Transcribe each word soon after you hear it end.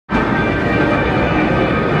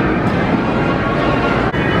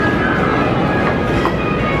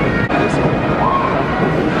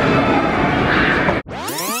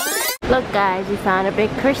guys, we found a big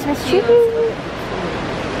Christmas tree.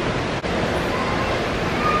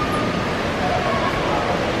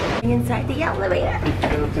 Inside the elevator.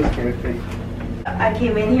 I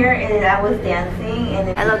came in here and I was dancing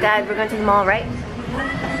and hello guys, we're going to the mall, right?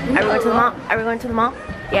 Are we going to the mall? Are we going to the mall?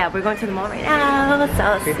 Yeah, we're going to the mall right now.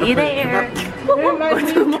 So see you there. Going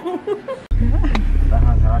to the mall.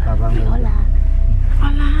 Hola.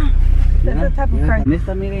 Hola. That's the type of car.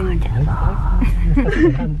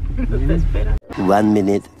 1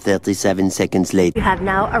 minute 37 seconds later. We have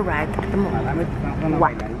now arrived at the mall.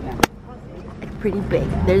 Wow. It's pretty big.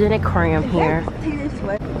 There's an aquarium here.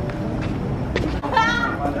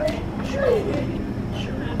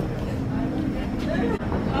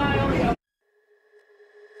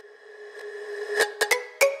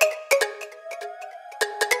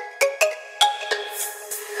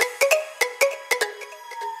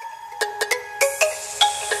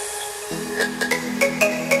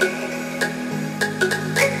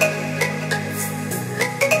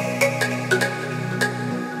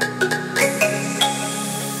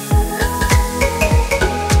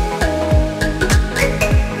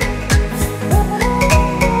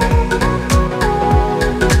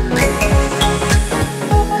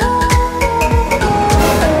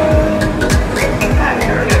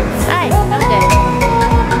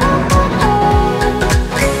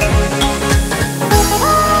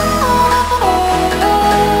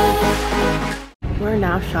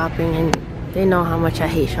 Shopping, and they know how much I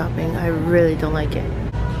hate shopping. I really don't like it.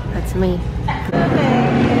 That's me.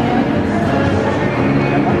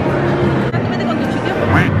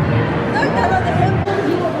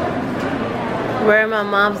 We're in my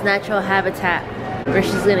mom's natural habitat where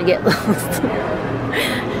she's gonna get lost.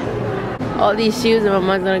 All these shoes and my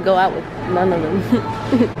mom's gonna go out with none of them.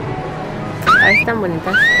 Ahí están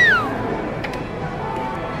bonitas.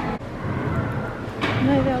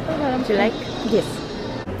 Do you like? Yes.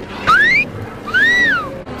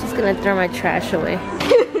 Gonna throw my trash away.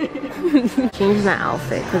 Changed my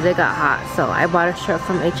outfit because it got hot, so I bought a shirt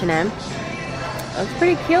from H&M. Looks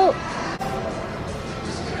pretty cute.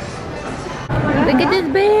 Look at this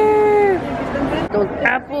bear! Those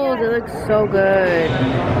apples, they look so good.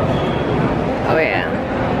 Oh yeah.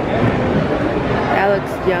 That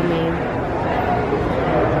looks yummy.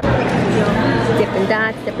 Dippin'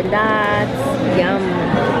 Dots, Dippin' Dots. Yum.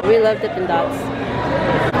 We love Dippin' Dots.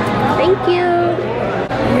 Thank you.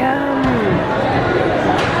 Yum.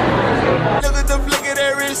 Look at the flick of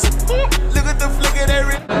that wrist. Look at the flick of that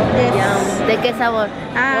wrist. Yum. ¿De qué sabor?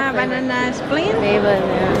 Ah, banana split. Flavor,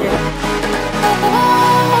 yeah.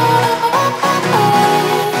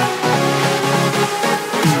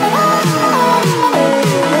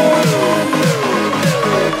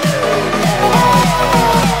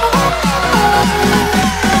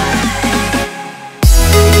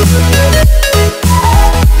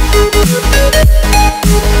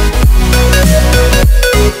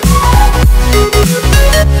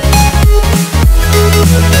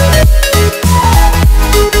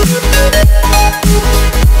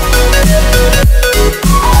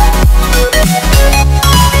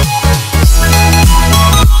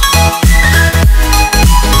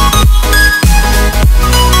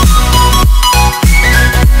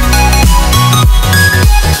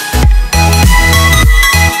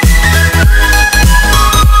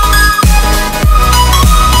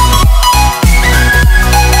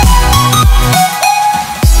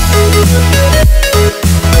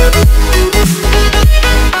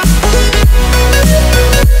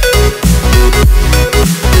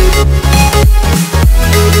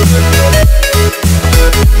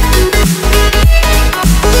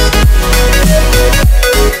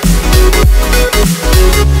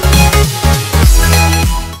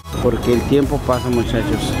 Porque el tiempo pasa,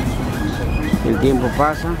 muchachos, el tiempo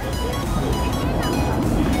pasa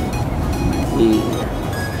y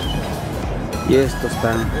esto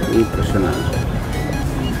está impresionante.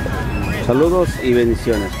 Saludos y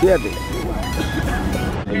bendiciones, cuídate.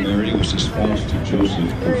 Mary was espoused to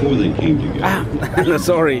Joseph before they came together. No,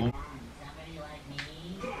 sorry.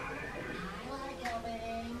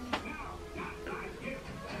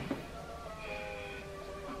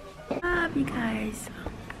 Love you guys.